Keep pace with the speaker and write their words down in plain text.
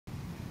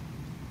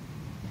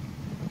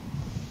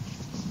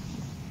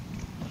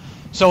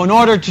So in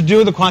order to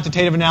do the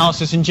quantitative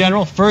analysis in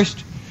general,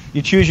 first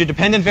you choose your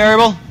dependent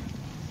variable.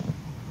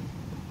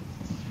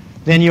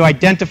 Then you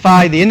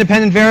identify the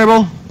independent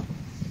variable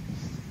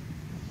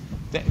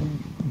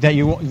that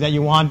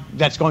you want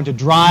that's going to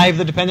drive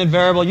the dependent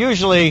variable.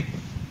 Usually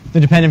the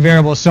dependent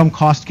variable is some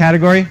cost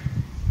category.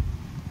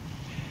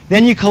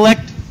 Then you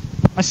collect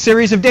a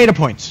series of data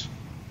points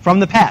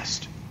from the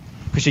past,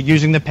 because you're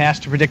using the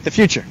past to predict the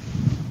future.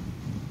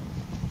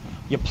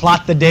 You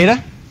plot the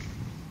data,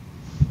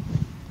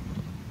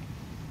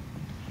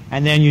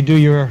 and then you do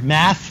your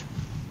math,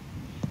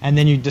 and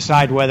then you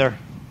decide whether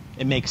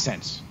it makes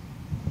sense.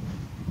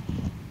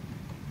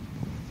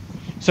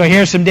 So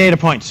here's some data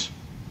points.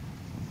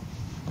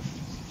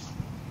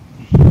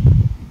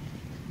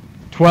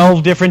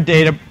 12 different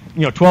data,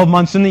 12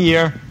 months in the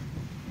year.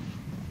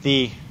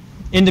 The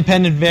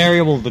independent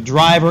variable, the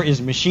driver,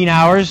 is machine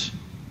hours.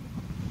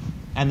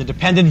 And the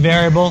dependent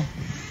variable,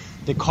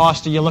 the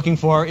cost that you're looking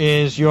for,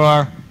 is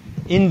your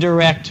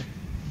indirect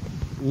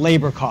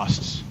labor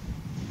costs.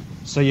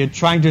 So you're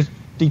trying to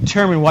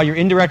determine what your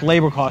indirect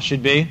labor cost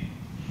should be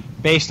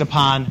based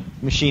upon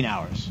machine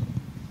hours.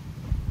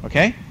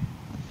 Okay?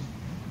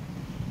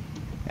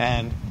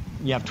 And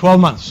you have 12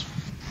 months.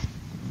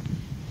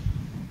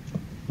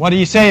 What do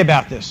you say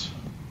about this?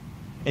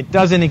 It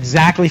doesn't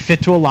exactly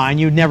fit to a line.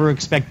 You'd never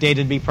expect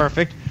data to be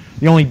perfect.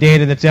 The only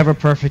data that's ever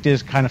perfect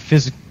is kind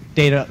of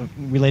data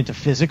related to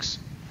physics,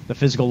 the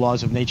physical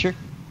laws of nature.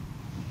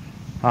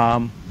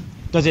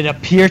 Does it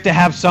appear to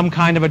have some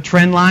kind of a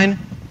trend line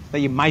that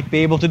you might be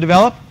able to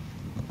develop?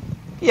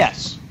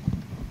 Yes.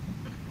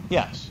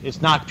 Yes,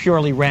 it's not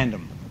purely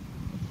random.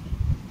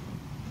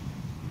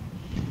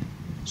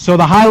 So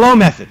the high-low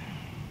method.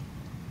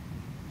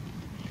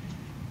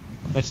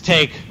 Let's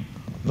take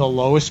the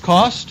lowest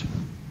cost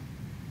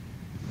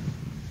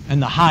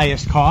and the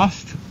highest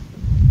cost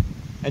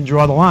and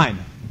draw the line.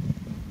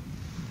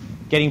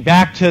 Getting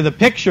back to the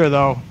picture,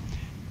 though,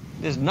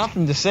 there's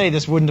nothing to say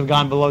this wouldn't have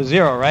gone below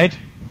 0, right?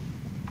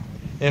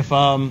 If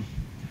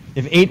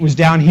 8 was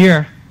down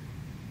here,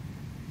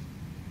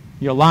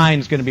 your line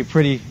is going to be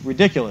pretty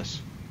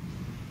ridiculous.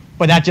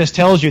 But that just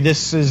tells you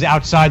this is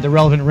outside the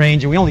relevant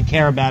range, and we only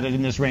care about it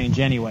in this range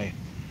anyway.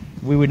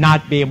 We would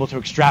not be able to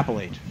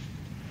extrapolate.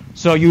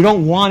 So you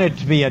don't want it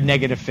to be a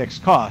negative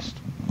fixed cost.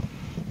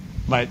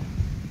 But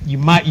you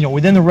might,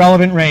 within the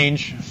relevant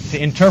range to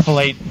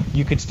interpolate,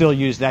 you could still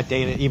use that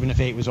data even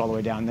if 8 was all the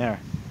way down there.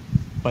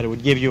 But it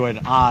would give you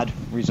an odd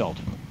result.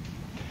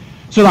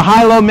 So the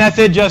high-low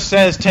method just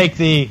says take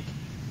the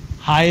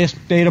highest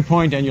data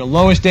point and your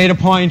lowest data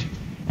point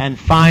and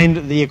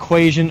find the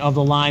equation of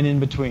the line in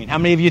between. How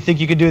many of you think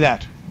you could do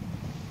that?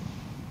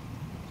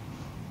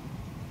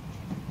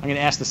 I'm going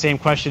to ask the same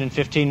question in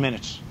 15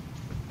 minutes.